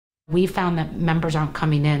We found that members aren't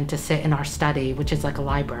coming in to sit in our study, which is like a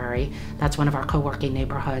library. That's one of our co-working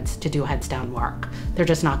neighborhoods, to do heads down work. They're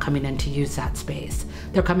just not coming in to use that space.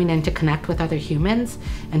 They're coming in to connect with other humans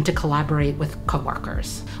and to collaborate with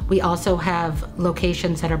coworkers. We also have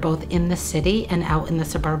locations that are both in the city and out in the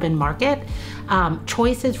suburban market.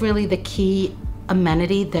 Choice is really the key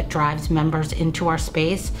amenity that drives members into our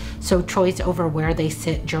space. So choice over where they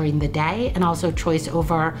sit during the day, and also choice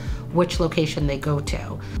over which location they go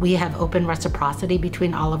to. We have open reciprocity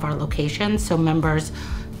between all of our locations, so members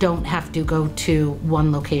don't have to go to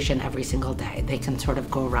one location every single day. They can sort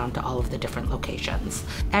of go around to all of the different locations.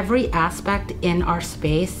 Every aspect in our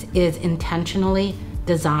space is intentionally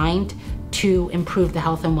designed to improve the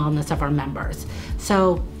health and wellness of our members.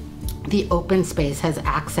 So the open space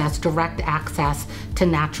has direct access to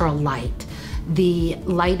natural light. The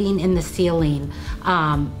lighting in the ceiling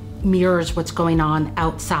mirrors what's going on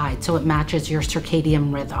outside, so it matches your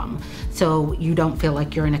circadian rhythm. So you don't feel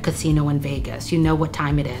like you're in a casino in Vegas. You know what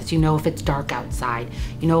time it is. You know if it's dark outside.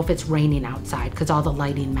 You know if it's raining outside, because all the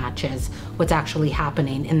lighting matches what's actually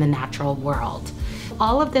happening in the natural world.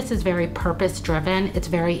 All of this is very purpose-driven. It's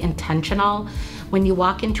very intentional. When you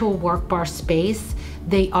walk into a Workbar space,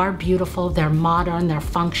 they are beautiful, they're modern, they're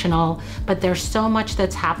functional, but there's so much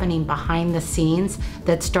that's happening behind the scenes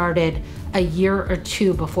that started a year or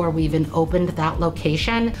two before we even opened that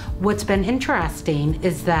location. What's been interesting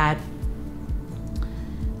is that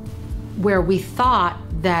where we thought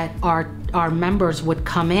that our members would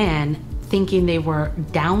come in thinking they were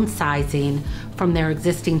downsizing from their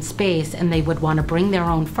existing space and they would want to bring their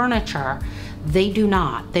own furniture, they do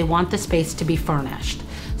not. They want the space to be furnished.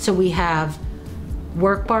 So we have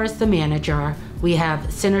Workbar as the manager, we have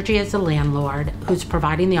Synergy as the landlord who's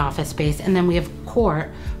providing the office space, and then we have CORT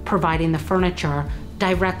providing the furniture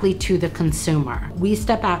directly to the consumer. We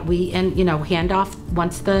step out, hand off,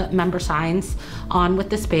 once the member signs on with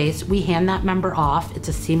the space, we hand that member off. It's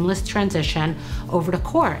a seamless transition over to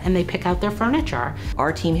CORT, and they pick out their furniture.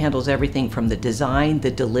 Our team handles everything from the design,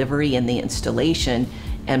 the delivery, and the installation,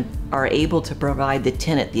 and are able to provide the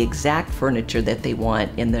tenant the exact furniture that they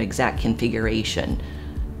want in the exact configuration.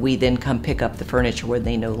 We then come pick up the furniture when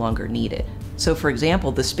they no longer need it. So for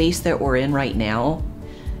example, the space that we're in right now,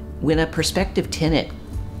 when a prospective tenant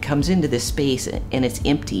comes into this space and it's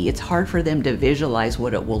empty, it's hard for them to visualize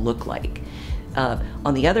what it will look like.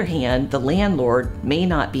 On the other hand, the landlord may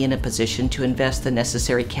not be in a position to invest the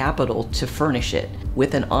necessary capital to furnish it.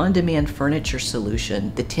 With an on-demand furniture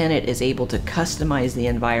solution, the tenant is able to customize the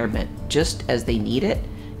environment just as they need it,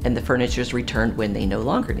 and the furniture is returned when they no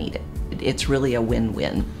longer need it. It's really a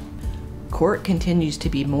win-win. CORT continues to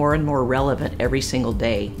be more and more relevant every single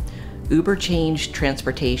day. Uber changed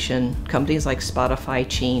transportation, companies like Spotify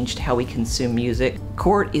changed how we consume music.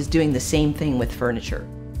 CORT is doing the same thing with furniture.